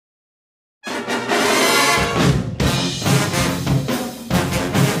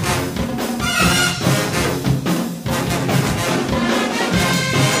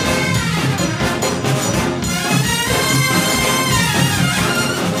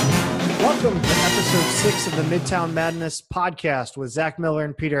Welcome to episode 6 of the Midtown Madness podcast with Zach Miller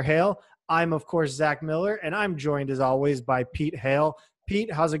and Peter Hale. I'm, of course, Zach Miller, and I'm joined, as always, by Pete Hale.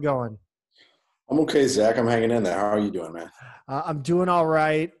 Pete, how's it going? I'm okay, Zach. I'm hanging in there. How are you doing, man? I'm doing all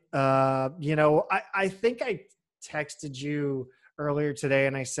right. I think I texted you earlier today,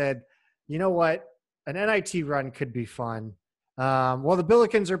 and I said, you know what? An NIT run could be fun. Well, the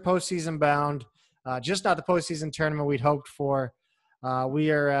Billikens are postseason bound, just not the postseason tournament we'd hoped for. We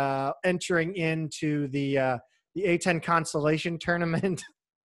are entering into the A10 Consolation Tournament.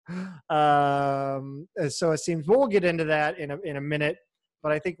 So it seems we'll get into that in a minute,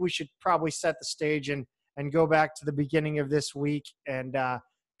 but I think we should probably set the stage and go back to the beginning of this week and kind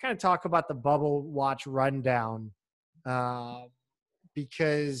of talk about the bubble watch rundown,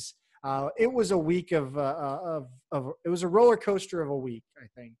 because it was a week of it was a roller coaster of a week, I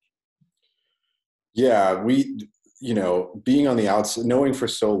think. Yeah, being on the outside, knowing for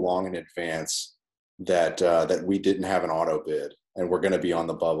so long in advance that we didn't have an auto bid and we're going to be on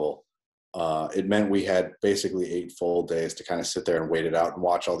the bubble, it meant we had basically 8 full days to kind of sit there and wait it out and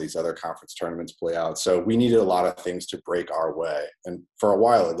watch all these other conference tournaments play out. So we needed a lot of things to break our way. And for a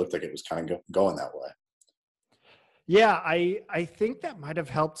while, it looked like it was kind of going that way. Yeah, I think that might have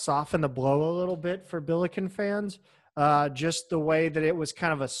helped soften the blow a little bit for Billiken fans. Just the way that it was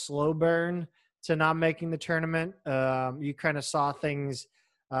kind of a slow burn to not making the tournament. You kind of saw things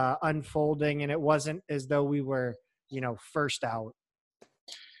unfolding, and it wasn't as though we were, first out.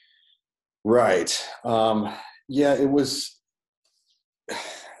 Right. Yeah, it was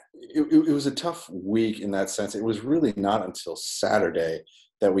a tough week in that sense. It was really not until Saturday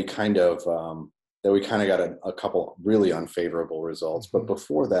that we kind of got a couple really unfavorable results. But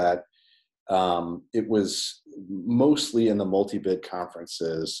before that, it was mostly in the multi-bid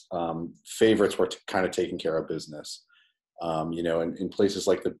conferences. Favorites were kind of taking care of business. In places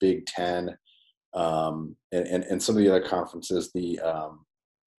like the Big Ten, and some of the other conferences, the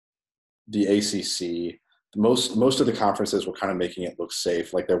ACC, most of the conferences were kind of making it look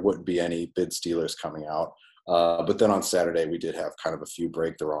safe, like there wouldn't be any bid stealers coming out. But then on Saturday, we did have kind of a few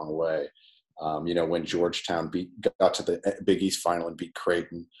break the wrong way. When Georgetown got to the Big East final and beat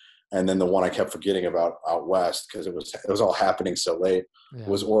Creighton. And then the one I kept forgetting about out west, because it was all happening so late,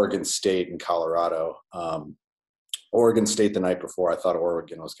 was Oregon State and Colorado. Oregon State the night before, I thought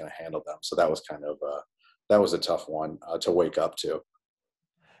Oregon was going to handle them. So that was kind of that was a tough one to wake up to.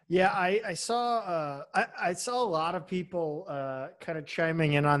 Yeah, I saw a lot of people kind of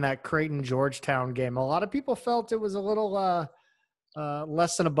chiming in on that Creighton Georgetown game. A lot of people felt it was a little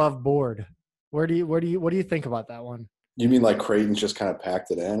less than above board. What do you think about that one? You mean like Creighton just kind of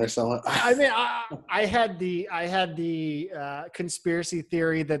packed it in or something? I mean, I had the conspiracy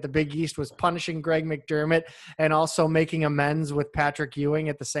theory that the Big East was punishing Greg McDermott and also making amends with Patrick Ewing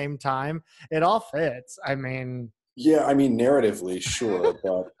at the same time. It all fits. I mean, yeah, I mean, narratively, sure,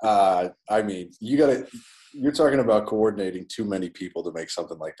 but I mean, you're talking about coordinating too many people to make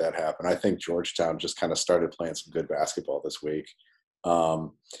something like that happen. I think Georgetown just kind of started playing some good basketball this week. I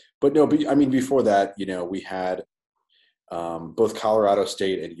mean, before that, we had both Colorado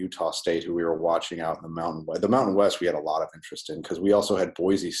State and Utah State, who we were watching out in the Mountain West. The Mountain West we had a lot of interest in, because we also had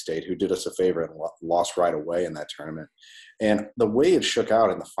Boise State, who did us a favor and lost right away in that tournament. And the way it shook out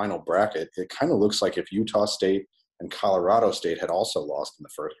in the final bracket, it kind of looks like if Utah State and Colorado State had also lost in the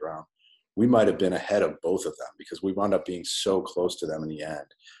first round, we might have been ahead of both of them, because we wound up being so close to them in the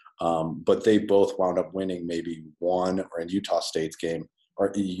end. But they both wound up winning maybe one, or in Utah State's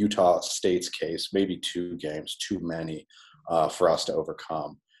case, maybe 2 games, too many for us to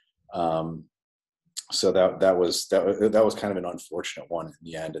overcome. So that was kind of an unfortunate one in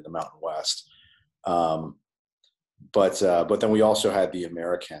the end in the Mountain West. But then we also had the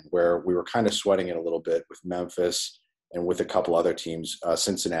American, where we were kind of sweating it a little bit with Memphis and with a couple other teams,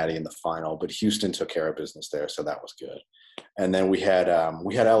 Cincinnati in the final, but Houston took care of business there, so that was good. And then we had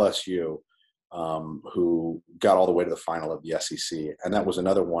LSU, who got all the way to the final of the SEC. And that was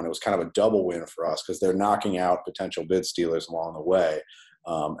another one. It was kind of a double win for us, because they're knocking out potential bid stealers along the way.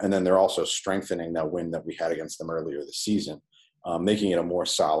 And then they're also strengthening that win that we had against them earlier this season, making it a more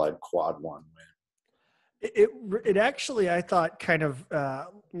solid quad 1 win. It actually, I thought, kind of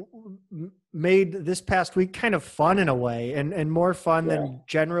made this past week kind of fun in a way, and more fun than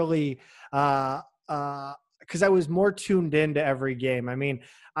generally, because I was more tuned into every game. I mean,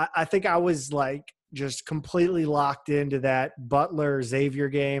 I think I was like just completely locked into that Butler Xavier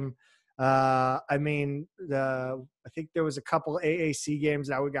game. I think there was a couple AAC games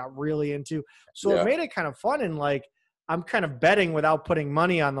that we got really into. So it made it kind of fun, and like I'm kind of betting without putting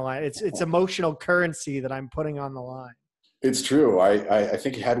money on the line. It's emotional currency that I'm putting on the line. It's true. I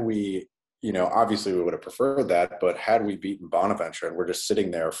think had we obviously we would have preferred that, but had we beaten Bonaventure and we're just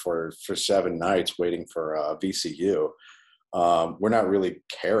sitting there for 7 nights waiting for VCU, we're not really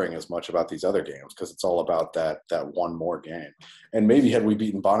caring as much about these other games because it's all about that one more game. And maybe had we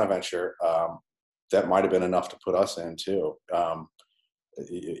beaten Bonaventure, that might have been enough to put us in too.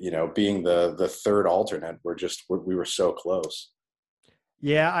 Being the third alternate, we were so close.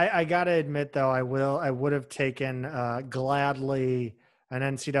 Yeah, I gotta admit though, I would have taken gladly an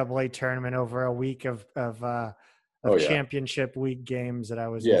NCAA tournament over a week of championship week games that I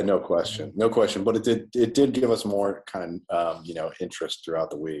was. Yeah, no question. But it did give us more kind of interest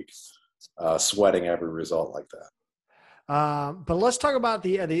throughout the week, sweating every result like that. But let's talk about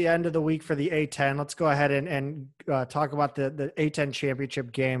the end of the week for the A10. Let's go ahead and talk about the A10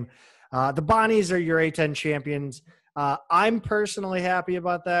 championship game. The Bonnies are your A10 champions. I'm personally happy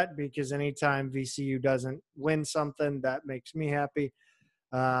about that because anytime VCU doesn't win something, that makes me happy.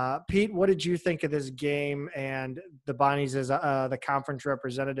 Pete, what did you think of this game and the Bonnies as the conference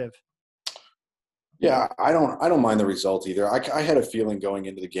representative? Yeah, I don't mind the result either. I had a feeling going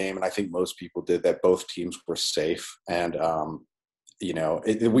into the game, and I think most people did, that both teams were safe. And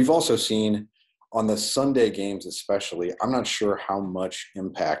we've also seen on the Sunday games, especially, I'm not sure how much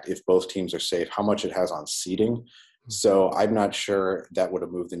impact, if both teams are safe, how much it has on seeding. So I'm not sure that would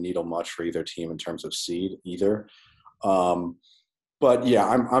have moved the needle much for either team in terms of seed either. But yeah,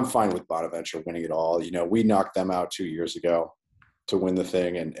 I'm fine with Bonaventure winning it all. We knocked them out 2 years ago to win the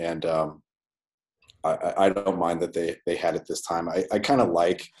thing, and I don't mind that they had it this time. I kind of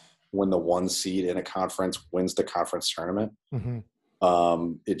like when the 1 seed in a conference wins the conference tournament. Mm-hmm.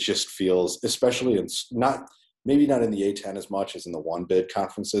 It just feels, especially maybe not in the A10 as much as in the 1 bid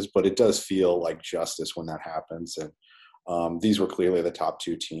conferences, but it does feel like justice when that happens. And these were clearly the top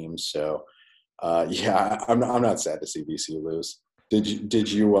 2 teams. So yeah, I'm not sad to see VCU lose.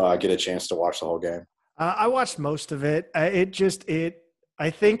 Did you get a chance to watch the whole game? I watched most of it. I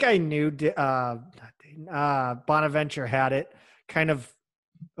think I knew Bonaventure had it kind of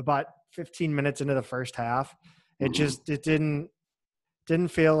about 15 minutes into the first half. It didn't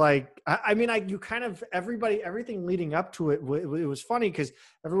feel like, everything leading up to it. It was funny because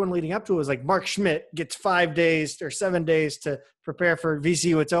everyone leading up to it was like, Mark Schmidt gets 5 days or 7 days to prepare for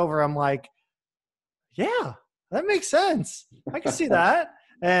VCU. It's over. I'm like, yeah, that makes sense. I can see that.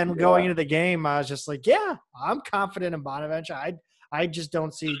 And going into the game, I was just like, yeah, I'm confident in Bonaventure. I just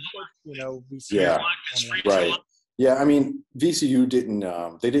don't see, VCU. Yeah, right. Yeah, I mean, VCU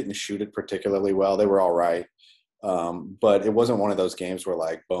didn't shoot it particularly well. They were all right. But it wasn't one of those games where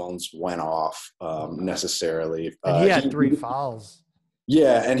like Bones went off necessarily. And he had 3 fouls.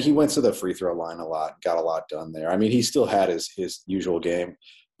 Yeah, and he went to the free throw line a lot, got a lot done there. I mean, he still had his usual game,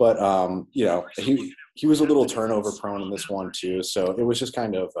 but he was a little turnover prone in this one too. So it was just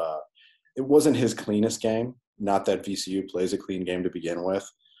kind of it wasn't his cleanest game. Not that VCU plays a clean game to begin with,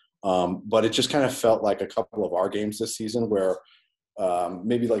 but it just kind of felt like a couple of our games this season where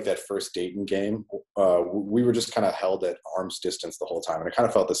maybe like that first Dayton game, we were just kind of held at arm's distance the whole time. And it kind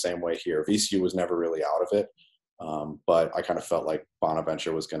of felt the same way here. VCU was never really out of it. But I kind of felt like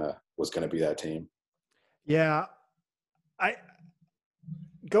Bonaventure was gonna be that team. Yeah.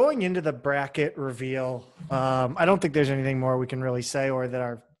 Going into the bracket reveal, I don't think there's anything more we can really say or that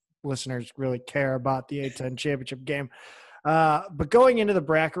our listeners really care about the A10 championship game. But going into the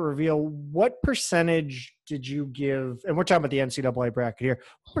bracket reveal, what percentage did you give, and we're talking about the NCAA bracket here,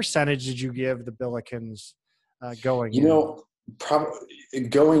 what percentage did you give the Billikens going in? Probably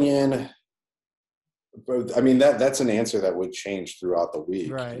going in, I mean, that's an answer that would change throughout the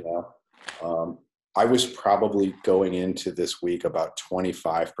week. Right. I was probably going into this week about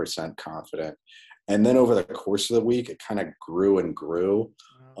 25% confident. And then over the course of the week, it kind of grew and grew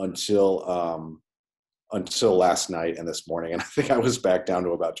until last night and this morning. And I think I was back down to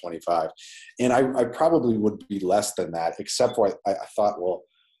about 25. And I probably would be less than that, except for I thought, well,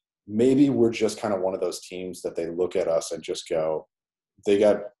 maybe we're just kind of one of those teams that they look at us and just go, they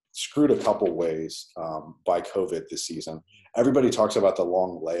got screwed a couple ways by COVID this season. Everybody talks about the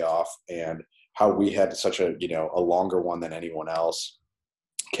long layoff and how we had such a longer one than anyone else,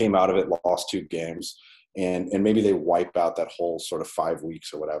 came out of it, lost 2 games, and maybe they wipe out that whole sort of 5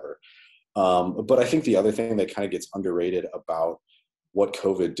 weeks or whatever. But I think the other thing that kind of gets underrated about what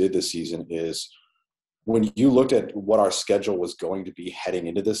COVID did this season is when you looked at what our schedule was going to be heading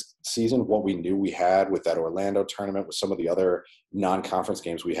into this season, what we knew we had with that Orlando tournament, with some of the other non-conference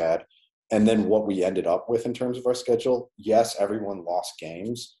games we had, and then what we ended up with in terms of our schedule. Yes, everyone lost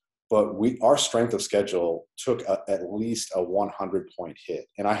games, but our strength of schedule took at least a 100-point hit.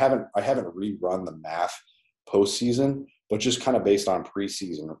 And I haven't rerun the math postseason, but just kind of based on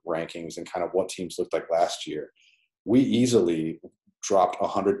preseason rankings and kind of what teams looked like last year, we easily dropped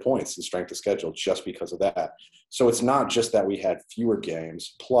 100 points in strength of schedule just because of that. So it's not just that we had fewer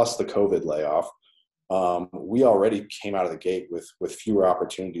games plus the COVID layoff. We already came out of the gate with fewer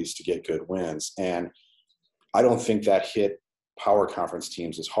opportunities to get good wins. And I don't think that hit power conference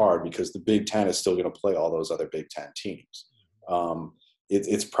teams as hard because the Big Ten is still going to play all those other Big Ten teams.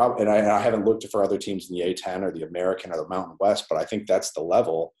 It's probably, and I haven't looked for other teams in the A10 or the American or the Mountain West, but I think that's the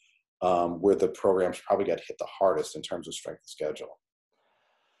level where the programs probably got hit the hardest in terms of strength of schedule.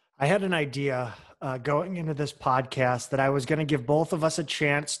 I had an idea going into this podcast that I was going to give both of us a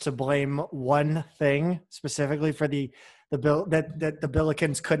chance to blame one thing specifically for the bill that the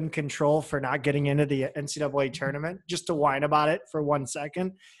Billikens couldn't control for not getting into the NCAA tournament, just to whine about it for 1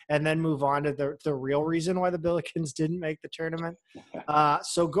 second and then move on to the real reason why the Billikens didn't make the tournament.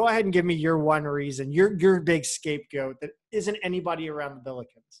 So go ahead and give me your one reason, your big scapegoat that isn't anybody around the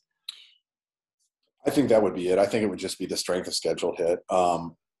Billikens. I think that would be it. I think it would just be the strength of schedule hit.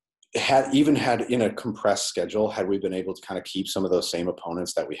 Had in a compressed schedule, had we been able to kind of keep some of those same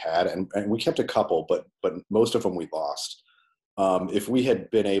opponents that we had, and we kept a couple, but most of them we lost. If we had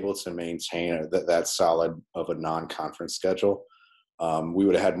been able to maintain that solid of a non-conference schedule, we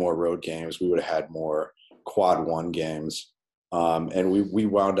would have had more road games. We would have had more quad one games. And we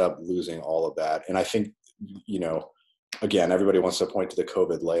wound up losing all of that. And I think, again, everybody wants to point to the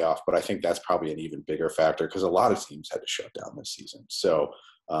COVID layoff, but I think that's probably an even bigger factor because a lot of teams had to shut down this season. So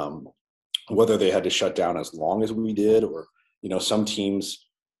whether they had to shut down as long as we did, or, some teams,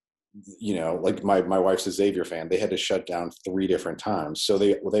 like my wife's a Xavier fan, they had to shut down 3 different times. So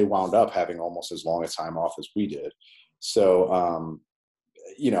they wound up having almost as long a time off as we did. So,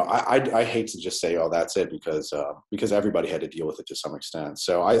 I hate to just say, oh, that's it, because everybody had to deal with it to some extent.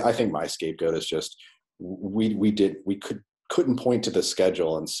 So I think my scapegoat is just, we couldn't point to the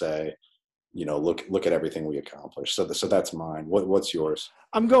schedule and say, look at everything we accomplished. So that's mine. What's yours?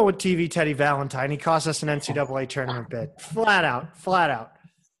 I'm going with TV Teddy Valentine. He cost us an NCAA tournament bid. Flat out.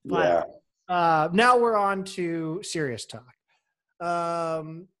 Yeah. Now we're on to serious talk.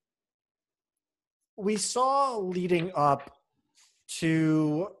 We saw leading up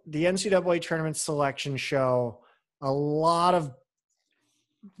to the NCAA tournament selection show a lot of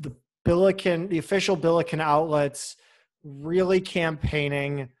the official Billiken outlets really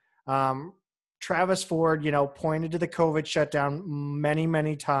campaigning. Travis Ford, pointed to the COVID shutdown many,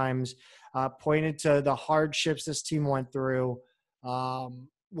 many times, pointed to the hardships this team went through,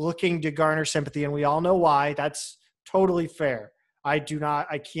 looking to garner sympathy. And we all know why. That's totally fair. I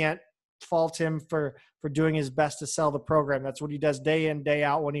can't fault him for doing his best to sell the program. That's what he does day in, day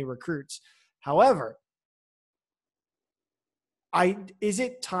out when he recruits. However, is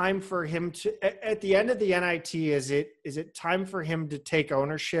it time for him to, at the end of the NIT, is it time for him to take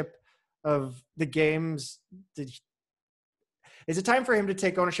ownership of the games? Is it time for him to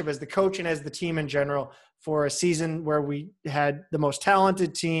take ownership as the coach and as the team in general for a season where we had the most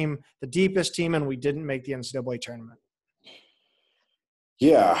talented team, the deepest team, and we didn't make the NCAA tournament?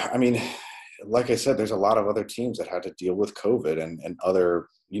 Yeah. I mean, like I said, there's a lot of other teams that had to deal with COVID and other,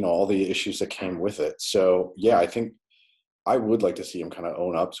 all the issues that came with it. So yeah, I think I would like to see him kind of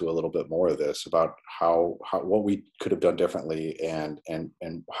own up to a little bit more of this about how what we could have done differently and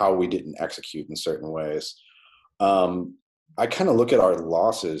how we didn't execute in certain ways. I kind of look at our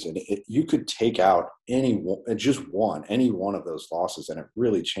losses, and you could take out any one of those losses, and it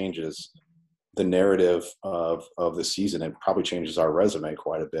really changes the narrative of the season. It probably changes our resume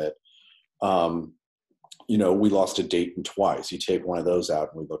quite a bit. We lost to Dayton twice. You take one of those out,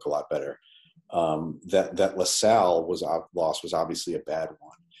 and we look a lot better. That LaSalle loss was obviously a bad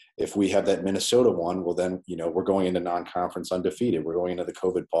one. If we have that Minnesota one, well then, we're going into non-conference undefeated. We're going into the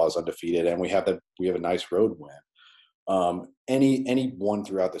COVID pause undefeated, and we have a nice road win. Any one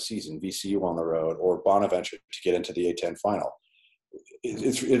throughout the season, VCU on the road or Bonaventure to get into the A10 final.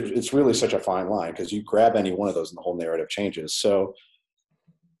 It's really such a fine line because you grab any one of those and the whole narrative changes. So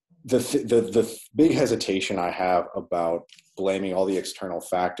the big hesitation I have about blaming all the external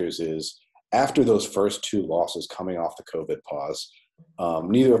factors is, after those first 2 losses coming off the COVID pause,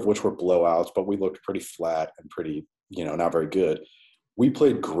 neither of which were blowouts, but we looked pretty flat and pretty, not very good. We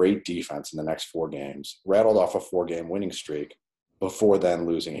played great defense in the next 4 games, rattled off a 4-game winning streak before then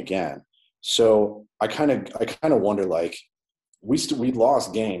losing again. So I kind of wonder, like, we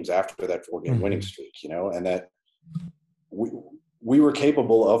lost games after that 4-game winning streak, and that we were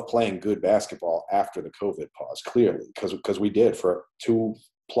capable of playing good basketball after the COVID pause, clearly, because we did for 2+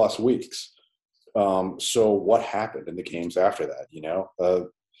 weeks. So what happened in the games after that?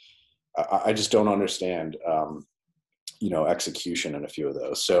 I just don't understand. execution in a few of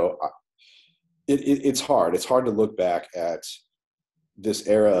those. So it's hard. It's hard to look back at this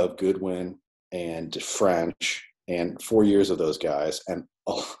era of Goodwin and French and 4 years of those guys and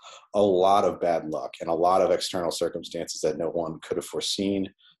a lot of bad luck and a lot of external circumstances that no one could have foreseen,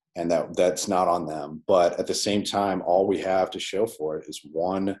 and that's not on them. But at the same time, all we have to show for it is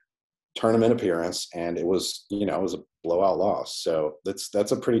one tournament appearance, and it was a blowout loss. So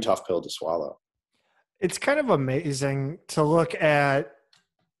that's a pretty tough pill to swallow. It's kind of amazing to look at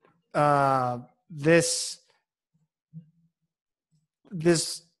this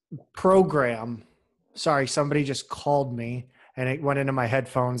program. Sorry, somebody just called me and it went into my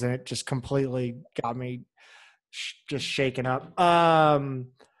headphones and it just completely got me just shaken up. But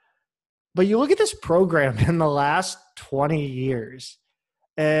you look at this program in the last 20 years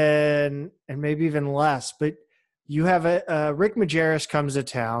and maybe even less, but you have Rick Majerus comes to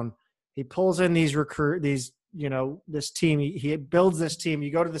town. He pulls in this team. He builds this team.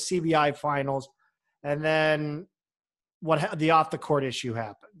 You go to the CBI finals, and then the off the court issue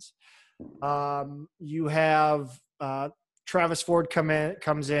happens. You have Travis Ford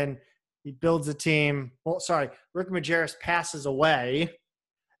comes in. He builds a team. Well, sorry, Rick Majerus passes away,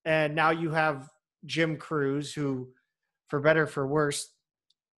 and now you have Jim Cruz, who, for better or for worse,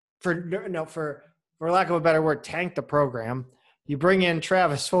 for lack of a better word, tanked the program. You bring in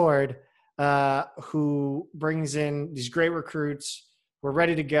Travis Ford, who brings in these great recruits. We're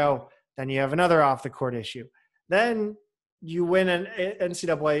ready to go. Then you have another off the court issue. Then you win an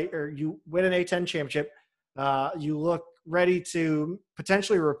NCAA, or you win an A-10 championship. You look ready to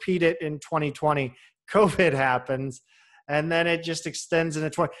potentially repeat it in 2020. COVID happens, and then it just extends into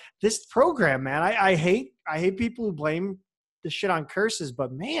 20. This program, man, I hate people who blame the shit on curses,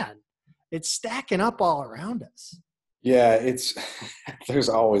 but man, it's stacking up all around us. Yeah, there's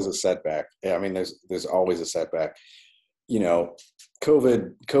always a setback. Yeah, I mean, there's always a setback.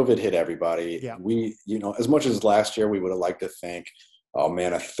 COVID hit everybody. Yeah. We, as much as last year we would have liked to think, oh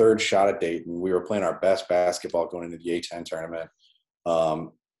man, a third shot at Dayton. We were playing our best basketball going into the A-10 tournament.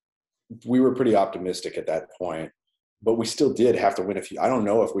 We were pretty optimistic at that point, but we still did have to win a few. I don't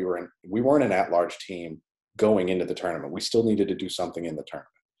know if we weren't an at-large team going into the tournament. We still needed to do something in the tournament.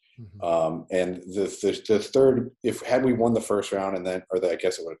 Mm-hmm. And the third, had we won the first round I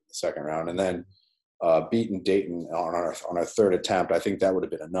guess it would have been the second round, and then beaten Dayton on our third attempt, I think that would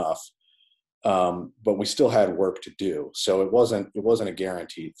have been enough. But we still had work to do, so it wasn't a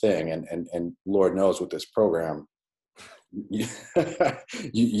guaranteed thing. And Lord knows with this program, you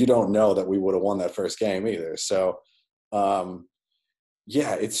don't know that we would have won that first game either. So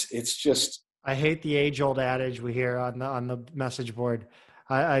yeah, it's just. I hate the age-old adage we hear on the message board.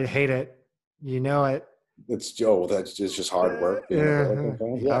 I hate it. You know it. It's just hard work.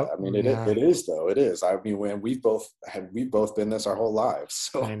 Yeah, I mean it is though. It is. I mean, when we've both been this our whole lives,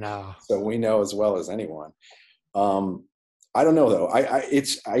 so I know. So we know as well as anyone. I don't know though.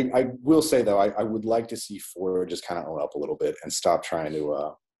 I will say though, I would like to see Ford just kind of own up a little bit and stop trying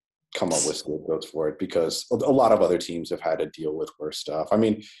to come up with scapegoats for it, because a lot of other teams have had to deal with worse stuff. I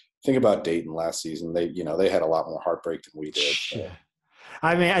mean, think about Dayton last season. They had a lot more heartbreak than we did. So.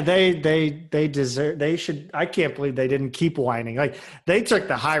 I mean, they deserve. They should. I can't believe they didn't keep whining. Like, they took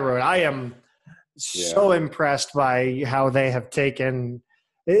the high road. I am so impressed by how they have taken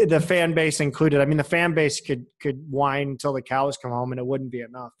the fan base included. I mean, the fan base could whine until the cows come home, and it wouldn't be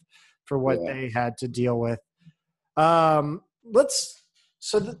enough for what they had to deal with. So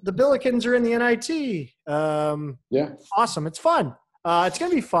the Billikens are in the NIT. Awesome. It's fun. It's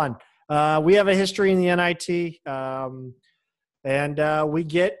gonna be fun. We have a history in the NIT. And we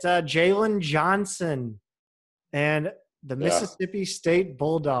get Jalen Johnson and the Mississippi State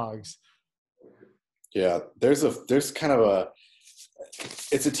Bulldogs. Yeah, there's kind of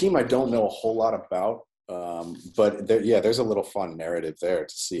it's a team I don't know a whole lot about, but there's a little fun narrative there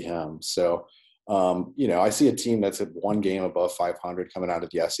to see him. So, I see a team that's at one game above 500 coming out of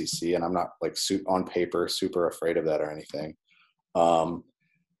the SEC, and I'm not on paper super afraid of that or anything.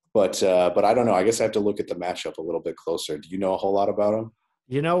 But I don't know. I guess I have to look at the matchup a little bit closer. Do you know a whole lot about him?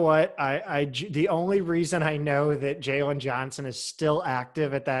 You know what? The only reason I know that Jalen Johnson is still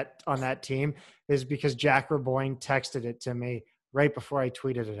active on that team is because Jack Raboyne texted it to me right before I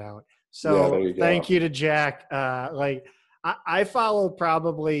tweeted it out. So thank you to Jack. I follow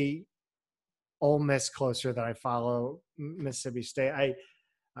probably Ole Miss closer than I follow Mississippi State.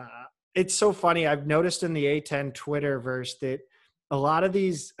 It's so funny. I've noticed in the A-10 Twitterverse that a lot of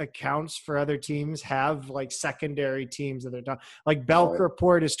these accounts for other teams have secondary teams that they're done. Like Belk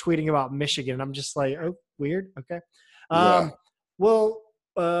Report is tweeting about Michigan. I'm just like, oh, weird. Okay. Well,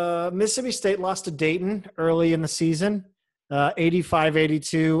 Mississippi State lost to Dayton early in the season,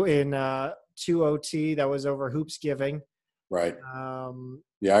 85-82 in 2 OT. That was over hoops giving. Right. Um,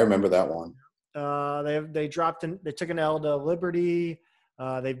 Yeah, I remember that one. they dropped in. They took an L to Liberty.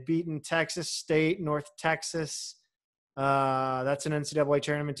 They've beaten Texas State, North Texas. That's an NCAA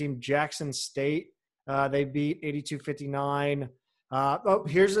tournament team. Jackson State. They beat 82-59.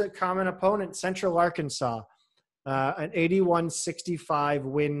 Here's a common opponent: Central Arkansas. An 81-65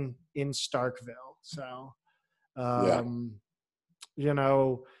 win in Starkville. So, they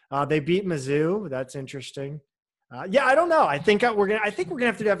beat Mizzou. That's interesting. I don't know. I think we're gonna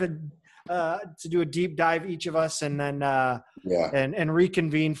have to do a deep dive, each of us, and then and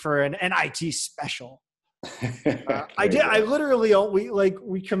reconvene for an NIT special. I literally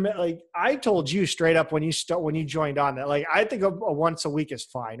we commit. Like I told you straight up when you joined on that, like I think a once a week is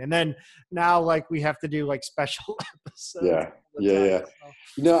fine, and then now like we have to do like special episodes. Yeah.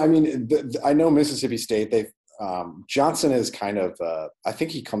 So. I mean, I know Mississippi State. They've Johnson is kind of. I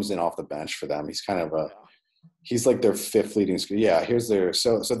think he comes in off the bench for them. He's kind of he's like their fifth leading scorer. Yeah, here's their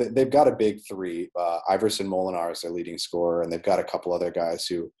so they've got a big three. Iverson Molinar is their leading scorer, and they've got a couple other guys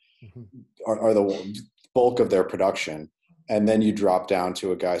who are the bulk of their production, and then you drop down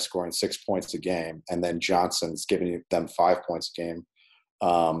to a guy scoring 6 points a game, and then Johnson's giving them 5 points a game.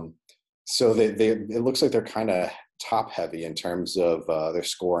 So they it looks like they're kind of top heavy in terms of their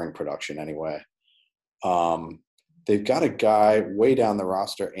scoring production anyway. They've got a guy way down the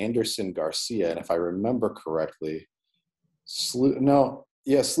roster, Anderson Garcia, and if I remember correctly,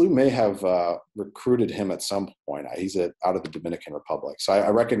 SLU may have recruited him at some point. He's out of the Dominican Republic, so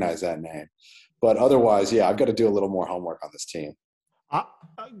I recognize that name. But otherwise, I've got to do a little more homework on this team.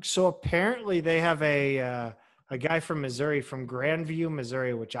 So apparently they have a guy from Missouri, from Grandview,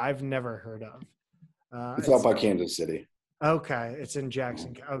 Missouri, which I've never heard of. It's out by Kansas City. Okay, it's in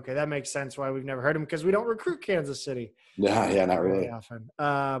Jackson. Okay, that makes sense why we've never heard him, because we don't recruit Kansas City. Yeah, not really often.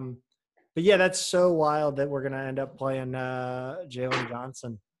 But yeah, that's so wild that we're going to end up playing Jalen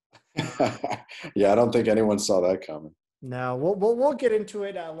Johnson. Yeah, I don't think anyone saw that coming. No, we'll get into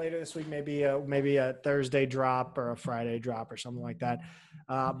it later this week. Maybe a Thursday drop or a Friday drop or something like that.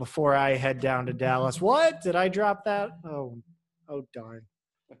 Before I head down to Dallas. What, did I drop that? Oh darn!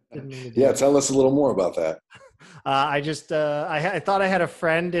 Didn't mean to do that. Tell us a little more about that. I thought I had a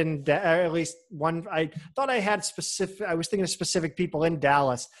friend or at least one. I thought I had specific. I was thinking of specific people in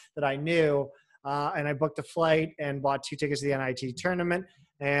Dallas that I knew, and I booked a flight and bought 2 tickets to the NIT tournament.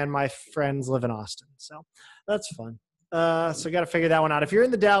 And my friends live in Austin, so that's fun. So got to figure that one out. If you're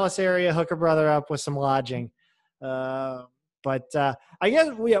in the Dallas area, hook a brother up with some lodging. But I guess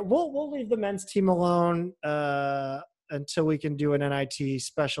we'll leave the men's team alone until we can do an NIT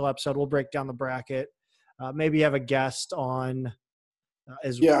special episode. We'll break down the bracket. Maybe have a guest on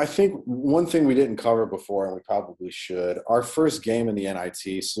as well. Yeah, I think one thing we didn't cover before, and we probably should, our first game in the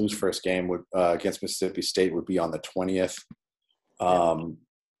NIT, SLU's first game would against Mississippi State would be on the 20th.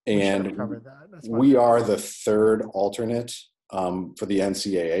 And we are the third alternate for the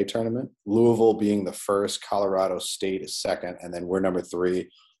NCAA tournament. Louisville being the first, Colorado State is second, and then we're number 3.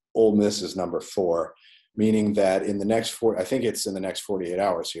 Ole Miss is number 4, meaning that in the next I think it's in the next 48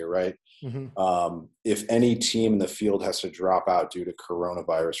 hours here, right? Mm-hmm. If any team in the field has to drop out due to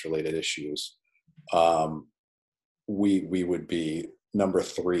coronavirus-related issues, we would be number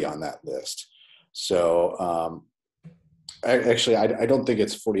 3 on that list. So actually, I don't think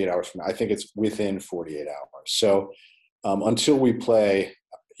it's 48 hours from now. I think it's within 48 hours. So until we play,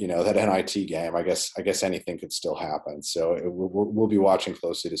 that NIT game, I guess anything could still happen. So we'll be watching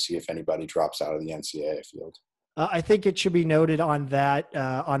closely to see if anybody drops out of the NCAA field. I think it should be noted on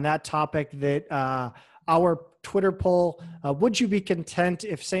that topic that our Twitter poll, would you be content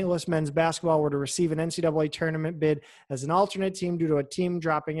if St. Louis men's basketball were to receive an NCAA tournament bid as an alternate team due to a team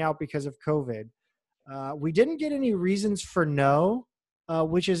dropping out because of COVID? We didn't get any reasons for no,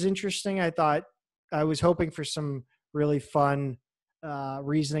 which is interesting. I was hoping for some really fun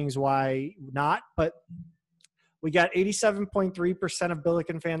reasonings why not, but we got 87.3% of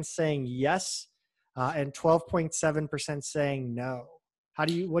Billiken fans saying yes, and 12.7% saying no.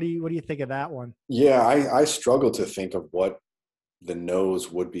 What do you think of that one? Yeah, I struggle to think of what the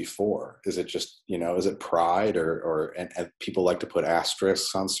no's would be for. Is it just, is it pride or people like to put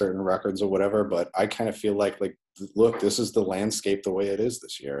asterisks on certain records or whatever, but I kind of feel like, look, this is the landscape the way it is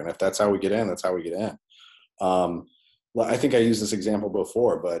this year. And if that's how we get in, that's how we get in. I think I used this example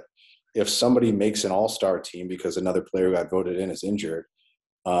before, but if somebody makes an all-star team because another player who got voted in is injured,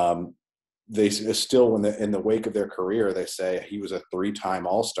 they still, in the wake of their career, they say he was a 3-time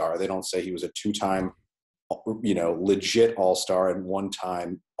all-star. They don't say he was a 2-time legit all-star and one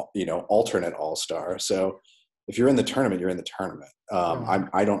time, alternate all-star. So if you're in the tournament, you're in the tournament.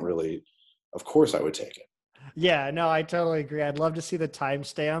 I don't really, of course I would take it. Yeah, no, I totally agree. I'd love to see the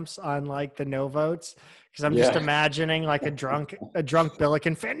timestamps on like the no votes, because I'm just imagining like a drunk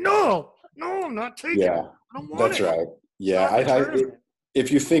Billiken fan. No, I'm not taking it. I don't want that's right. Yeah,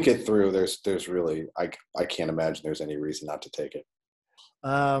 if you think it through, there's really I can't imagine there's any reason not to take it.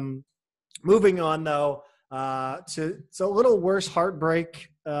 Moving on though, to a little worse heartbreak.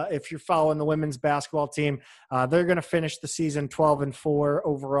 If you're following the women's basketball team, they're going to finish the season 12-4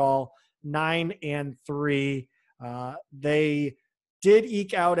 overall, 9-3. They did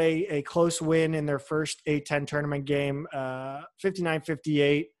eke out a close win in their first A-10 tournament game,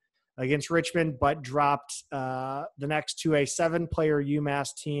 59-58 against Richmond, but dropped the next to a 7-player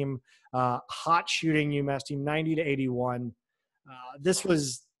UMass team, hot shooting UMass team, 90-81. This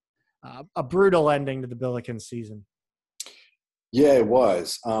was a brutal ending to the Billikens season. Yeah, it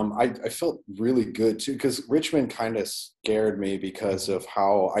was. I felt really good too, because Richmond kind of scared me because of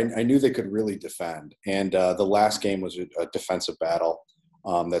how I knew they could really defend. And the last game was a defensive battle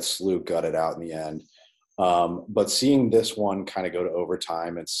that SLU gutted out in the end. But seeing this one kind of go to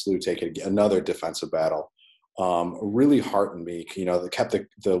overtime and SLU take another defensive battle really heartened me. They kept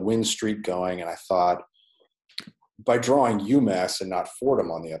the win streak going, and I thought, by drawing UMass and not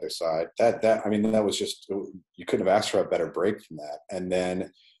Fordham on the other side, that was just, you couldn't have asked for a better break from that. And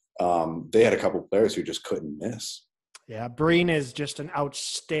then they had a couple of players who just couldn't miss. Yeah, Breen is just an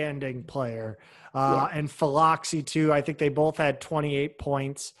outstanding player. And Philoxy too. I think they both had 28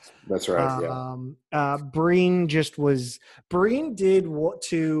 points. That's right. Breen did to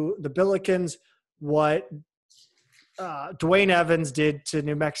the Billikens what Dwayne Evans did to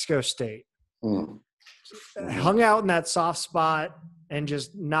New Mexico State. Hung out in that soft spot and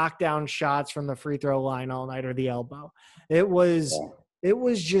just knocked down shots from the free throw line all night, or the elbow. It was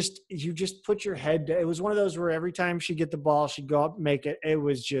just, you just put your head down. It was one of those where every time she'd get the ball, she'd go up, make it. It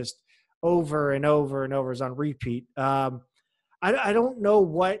was just over and over and over. It was on repeat. I don't know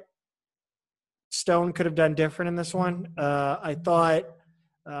what Stone could have done different in this one. I thought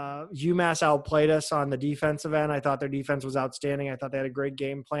UMass outplayed us on the defensive end. I thought their defense was outstanding. I thought they had a great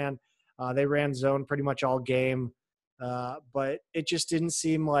game plan. They ran zone pretty much all game, but it just didn't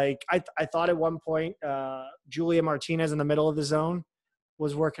seem like I thought at one point Julia Martinez in the middle of the zone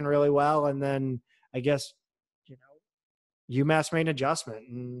was working really well, and then I guess UMass made an adjustment,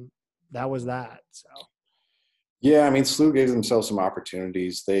 and that was that. So yeah, SLU gave themselves some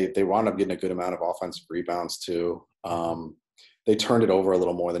opportunities. They wound up getting a good amount of offensive rebounds too. They turned it over a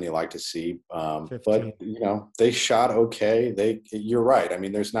little more than you like to see. But, they shot okay. You're right.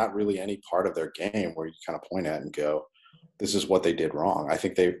 There's not really any part of their game where you kind of point at and go, this is what they did wrong. I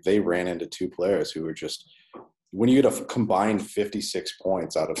think they ran into two players who were just, when you get a combined 56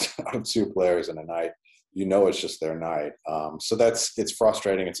 points out of two players in a night, it's just their night. So it's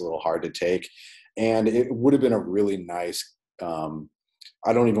frustrating. It's a little hard to take. And it would have been a really nice,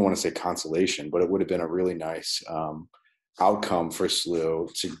 I don't even want to say consolation, but it would have been a really nice outcome for SLU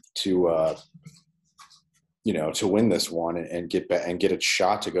to win this one and get back and get a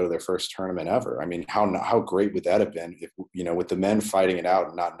shot to go to their first tournament ever. How great would that have been if, with the men fighting it out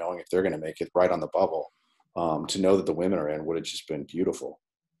and not knowing if they're going to make it right on the bubble, to know that the women are in would have just been beautiful.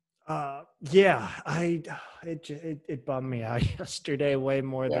 It bummed me out yesterday way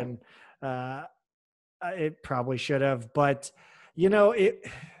more than it probably should have, but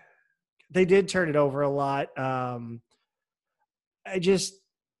they did turn it over a lot.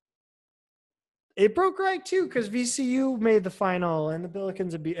 It broke right too, because VCU made the final and the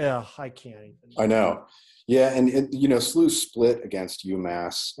Billikens would be, I can't even. I know. Yeah. And SLU split against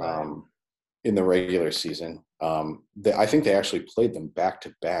UMass in the regular season. I think they actually played them back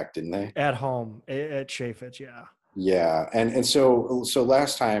to back, didn't they? At home at Chaffetz. Yeah. Yeah. And so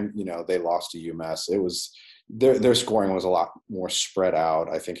last time, they lost to UMass, it was their scoring was a lot more spread out.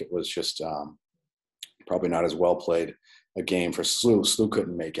 I think it was just probably not as well played a game for SLU. SLU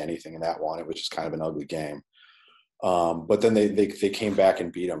couldn't make anything in that one. It was just kind of an ugly game. But then they came back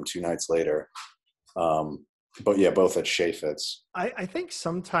and beat them 2 nights later. But yeah, both at Chaffetz. I think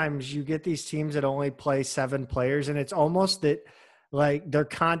sometimes you get these teams that only play 7 players, and it's almost that like their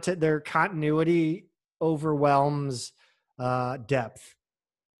continuity overwhelms depth.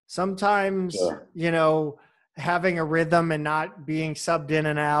 Sometimes, having a rhythm and not being subbed in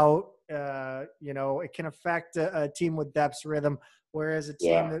and out, it can affect a team with depth's rhythm, whereas a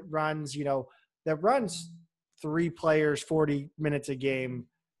team that runs 3 players 40 minutes a game,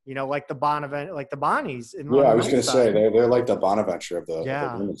 like the Bonnies. I was going to say they're like the Bonaventure of the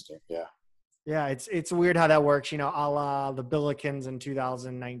women's team. Yeah. Yeah, it's weird how that works, a la the Billikens in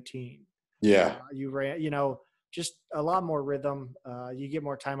 2019. Yeah. You ran, just a lot more rhythm. You get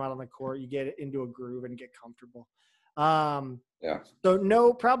more time out on the court. You get into a groove and get comfortable. Yeah.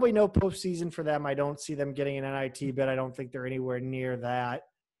 So probably no postseason for them. I don't see them getting an NIT, but I don't think they're anywhere near that.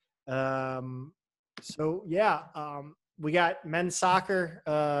 We got men's soccer.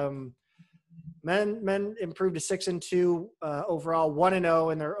 Men improved to 6-2 overall,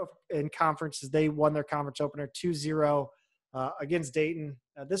 1-0 in conferences. They won their conference opener 2-0 against Dayton.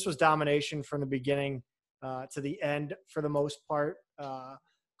 This was domination from the beginning to the end for the most part.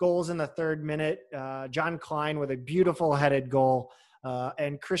 Goals in the 3rd minute. John Klein with a beautiful headed goal,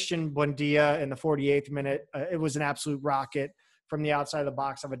 and Christian Buendia in the 48th minute. It was an absolute rocket from the outside of the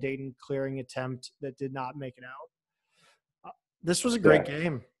box of a Dayton clearing attempt that did not make it out. This was a great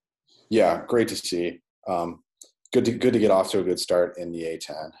game. Yeah, great to see. Good to get off to a good start in the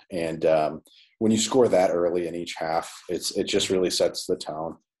A10. And when you score that early in each half, it just really sets the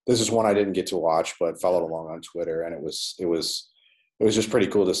tone. This is one I didn't get to watch, but followed along on Twitter, and it was just pretty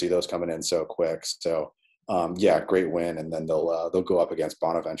cool to see those coming in so quick. So great win, and then they'll go up against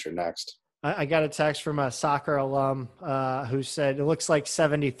Bonaventure next. I got a text from a soccer alum who said it looks like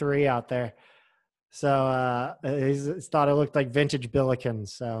 73 out there. So he thought it looked like vintage Billikens.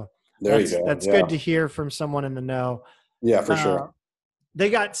 So that's good to hear from someone in the know. Yeah, for sure.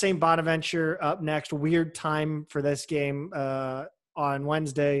 They got St. Bonaventure up next. Weird time for this game on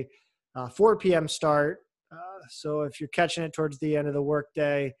Wednesday, 4 p.m. start. So if you're catching it towards the end of the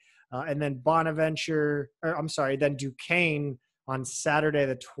workday, and then then Duquesne on Saturday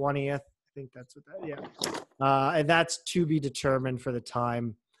the 20th. I think that's what that. Yeah, and that's to be determined for the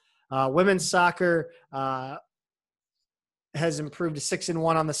time. Women's soccer has improved to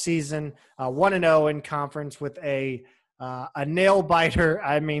 6-1 on the season, 1-0 in conference with a nail biter.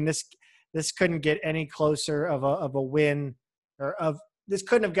 I mean, this couldn't get any closer of a win, this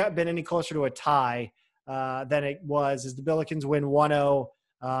couldn't have been any closer to a tie than it was. As the Billikens win 1-0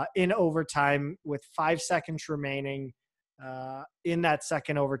 in overtime with 5 seconds remaining in that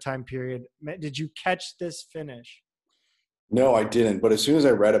second overtime period. Did you catch this finish? No, I didn't. But as soon as I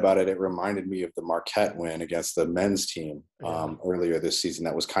read about it, it reminded me of the Marquette win against the men's team earlier this season.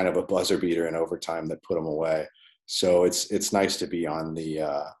 That was kind of a buzzer beater in overtime that put them away. So it's nice to be on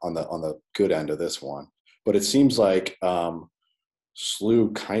the good end of this one. But it seems like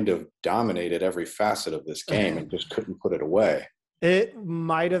SLU kind of dominated every facet of this game and just couldn't put it away. It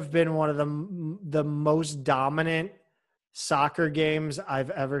might have been one of the most dominant soccer games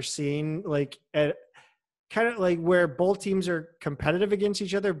I've ever seen. Kind of like where both teams are competitive against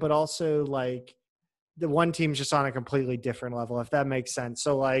each other, but also like the one team's just on a completely different level, if that makes sense.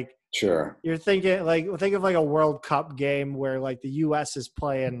 So like, sure, you're thinking think of like a World Cup game where like the U.S. is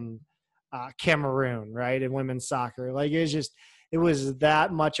playing Cameroon, right, in women's soccer. Like it was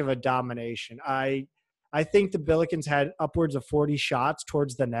that much of a domination. I think the Billikens had upwards of 40 shots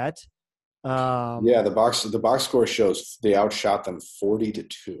towards the net. The box score shows they outshot them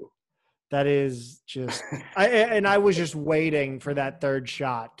 40-2. That is just I was just waiting for that third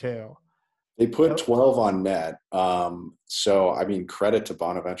shot too. They put 12 on net. So I mean, credit to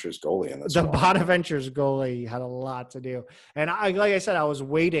Bonaventure's goalie in this. Bonaventure's goalie had a lot to do. And like I said, I was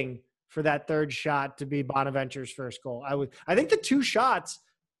waiting for that third shot to be Bonaventure's first goal. I think the 2 shots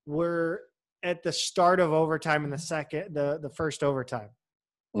were at the start of overtime in the first overtime.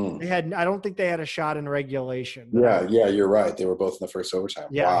 I don't think they had a shot in regulation. Yeah, you're right. They were both in the first overtime.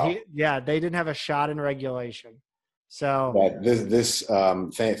 Yeah, wow. They didn't have a shot in regulation. So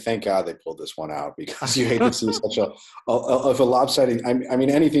thank God they pulled this one out, because you hate to see such a lopsided. I mean,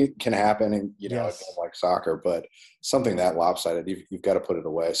 anything can happen, and yes, like soccer, but something that lopsided, you've got to put it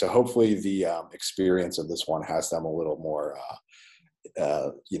away. So hopefully the experience of this one has them a little more,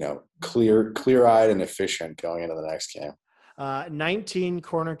 clear-eyed and efficient going into the next game. 19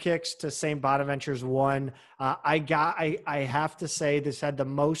 corner kicks to St. Bonaventure's 1. I have to say this had the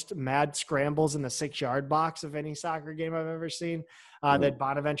most mad scrambles in the 6-yard box of any soccer game I've ever seen. That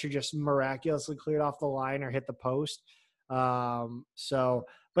Bonaventure just miraculously cleared off the line or hit the post. In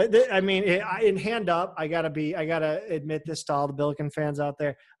hand up, I gotta admit this to all the Billiken fans out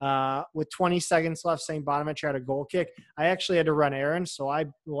there. With 20 seconds left, St. Bonaventure had a goal kick. I actually had to run errands, so I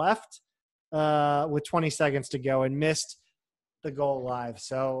left with 20 seconds to go and missed the goal live.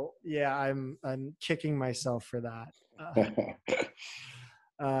 So yeah, I'm kicking myself for that.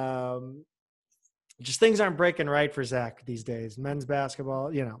 Just things aren't breaking right for Zach these days. Men's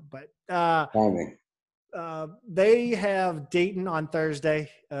basketball, but they have Dayton on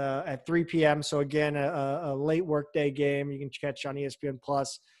Thursday at 3 p.m. So again, a late workday game you can catch on ESPN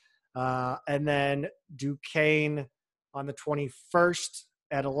Plus. And then Duquesne on the 21st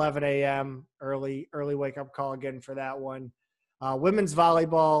at 11 a.m. Early wake-up call again for that one. Women's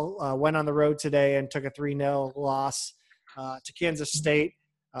volleyball went on the road today and took a 3-0 loss to Kansas State.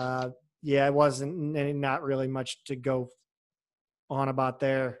 It wasn't not really much to go on about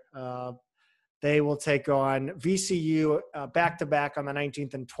there. They will take on VCU back-to-back on the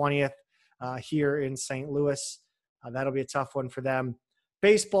 19th and 20th here in St. Louis. That'll be a tough one for them.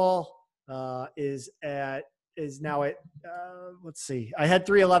 Baseball is now at let's see. I had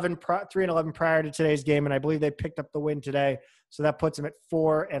 3-11 prior to today's game, and I believe they picked up the win today. So that puts them at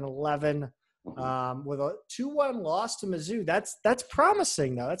 4-11 with a 2-1 loss to Mizzou. That's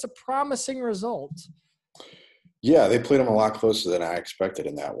promising, though. That's a promising result. Yeah, they played them a lot closer than I expected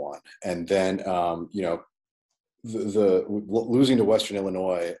in that one. And then, the losing to Western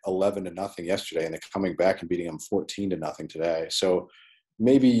Illinois 11-0 yesterday, and then coming back and beating them 14-0 today. So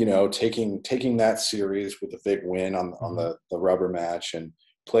maybe, taking that series with a big win on the rubber match and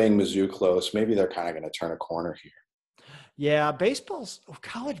playing Mizzou close, maybe they're kind of going to turn a corner here. Yeah,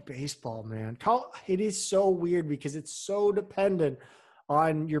 college baseball, man. It is so weird because it's so dependent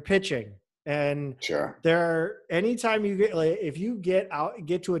on your pitching. And sure, anytime you get, if you get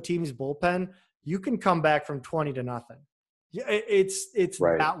to a team's bullpen, you can come back from 20-0. It's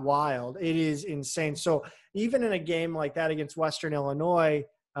right. That wild. It is insane. So even in a game like that against Western Illinois,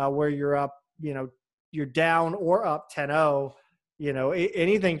 where you're up, you're down or up 10-0,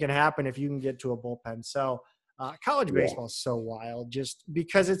 anything can happen if you can get to a bullpen. So college baseball is so wild just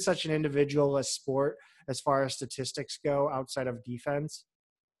because it's such an individualist sport as far as statistics go outside of defense.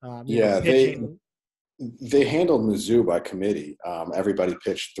 They handled Mizzou by committee. Everybody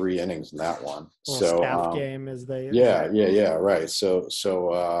pitched 3 innings in that one. So staff game as they. Right. So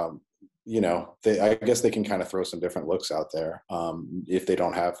I guess they can kind of throw some different looks out there if they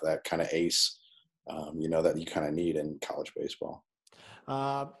don't have that kind of ace, that you kind of need in college baseball.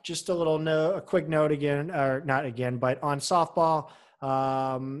 Just a quick note again, or not again, but on softball,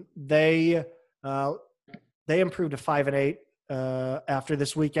 they improved to 5-8 after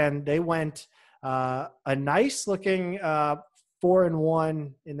this weekend. They went a nice looking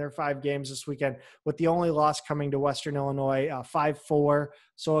 4-1 in their 5 games this weekend, with the only loss coming to Western Illinois 5-4.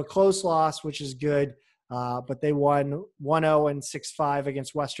 So a close loss, which is good. But they won 1-0 and 6-5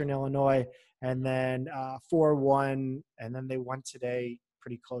 against Western Illinois, and then 4-1, and then they won today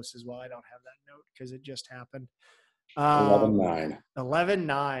pretty close as well. I don't have that note because it just happened. 11-9.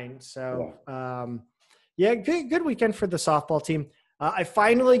 11-9. So, good weekend for the softball team. I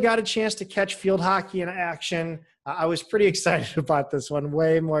finally got a chance to catch field hockey in action. I was pretty excited about this one,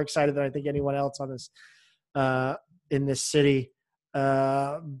 way more excited than I think anyone else on this in this city.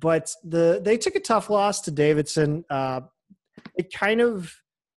 But they took a tough loss to Davidson. It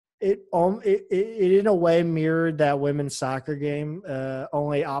in a way mirrored that women's soccer game,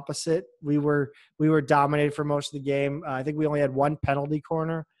 only opposite. We were dominated for most of the game. I think we only had 1 penalty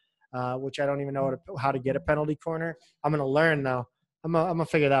corner, which I don't even know how to get a penalty corner. I'm going to learn though. I'm gonna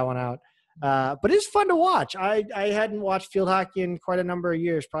figure that one out. But it's fun to watch. I hadn't watched field hockey in quite a number of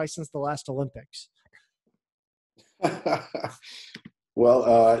years, probably since the last Olympics. Well,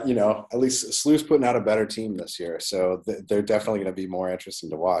 at least SLU's putting out a better team this year, so they're definitely going to be more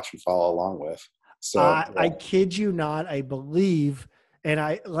interesting to watch and follow along with. So I kid you not, I believe,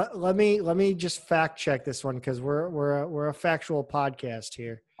 and let me just fact check this one because we're a factual podcast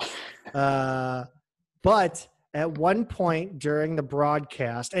here. But at one point during the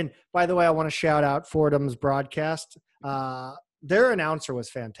broadcast, and by the way, I want to shout out Fordham's broadcast. Their announcer was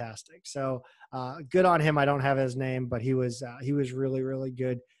fantastic. So good on him. I don't have his name, but he was really, really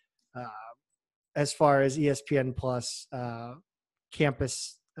good as far as ESPN Plus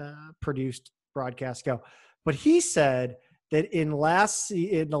campus produced broadcasts go. But he said that in the last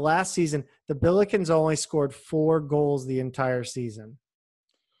season, the Billikens only scored 4 goals the entire season.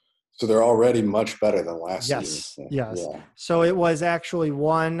 So they're already much better than last season. Yes. Yeah. So it was actually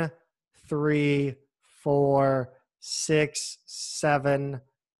 1, 3, 4, 6, 7,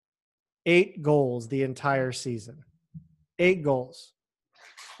 8 goals the entire season. 8 goals.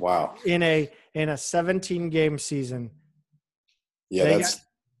 Wow. In a 17-game season. Yeah,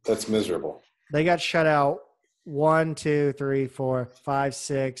 that's miserable. They got shut out 1, 2, 3, 4, 5,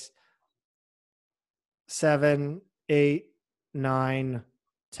 6, 7, 8, 9,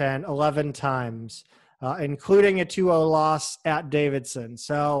 10, 11 times, including a 2-0 loss at Davidson.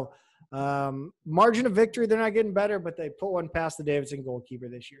 So margin of victory, they're not getting better, but they put one past the Davidson goalkeeper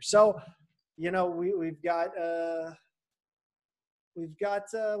this year. So, we've got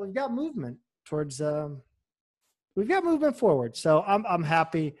movement towards we've got movement forward. So I'm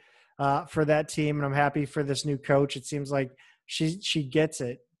happy for that team, and I'm happy for this new coach. It seems like she gets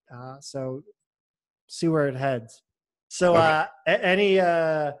it. So see where it heads. So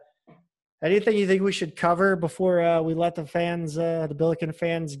anything you think we should cover before we let the fans, the Billiken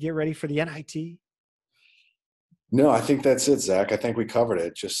fans, get ready for the NIT? No, I think that's it, Zach. I think we covered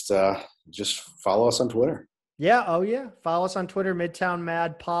it. Just follow us on Twitter. Yeah. Oh, yeah. Follow us on Twitter, Midtown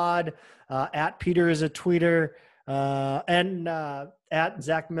Mad Pod. At Peter is a tweeter, and at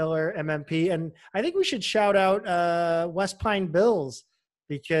Zach Miller MMP. And I think we should shout out West Pine Bills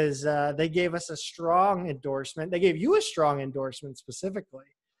because they gave us a strong endorsement. They gave you a strong endorsement specifically.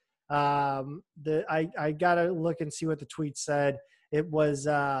 I gotta look and see what the tweet said. It was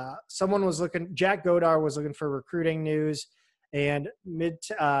someone was looking. Jack Godar was looking for recruiting news, and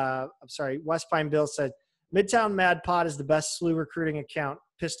West Pine Bills said Midtown Mad Pod is the best SLU recruiting account.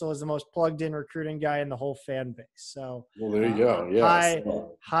 Pistol is the most plugged-in recruiting guy in the whole fan base. So, well, there you go. Yeah,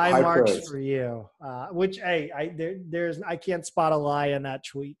 high marks praise for you. Which, hey, I can't spot a lie in that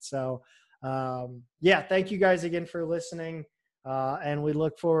tweet. So, thank you guys again for listening, and we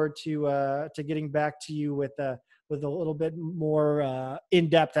look forward to getting back to you with a little bit more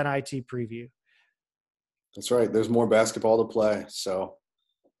in-depth NIT preview. That's right. There's more basketball to play. So,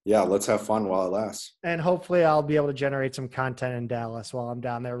 yeah, let's have fun while it lasts. And hopefully I'll be able to generate some content in Dallas while I'm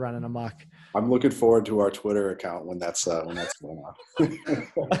down there running amok. I'm looking forward to our Twitter account when that's going on.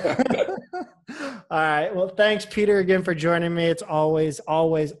 All right. Well, thanks, Peter, again for joining me. It's always,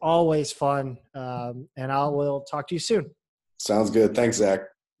 always, always fun. And I will talk to you soon. Sounds good. Thanks, Zach.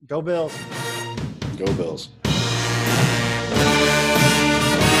 Go Bills. Go Bills.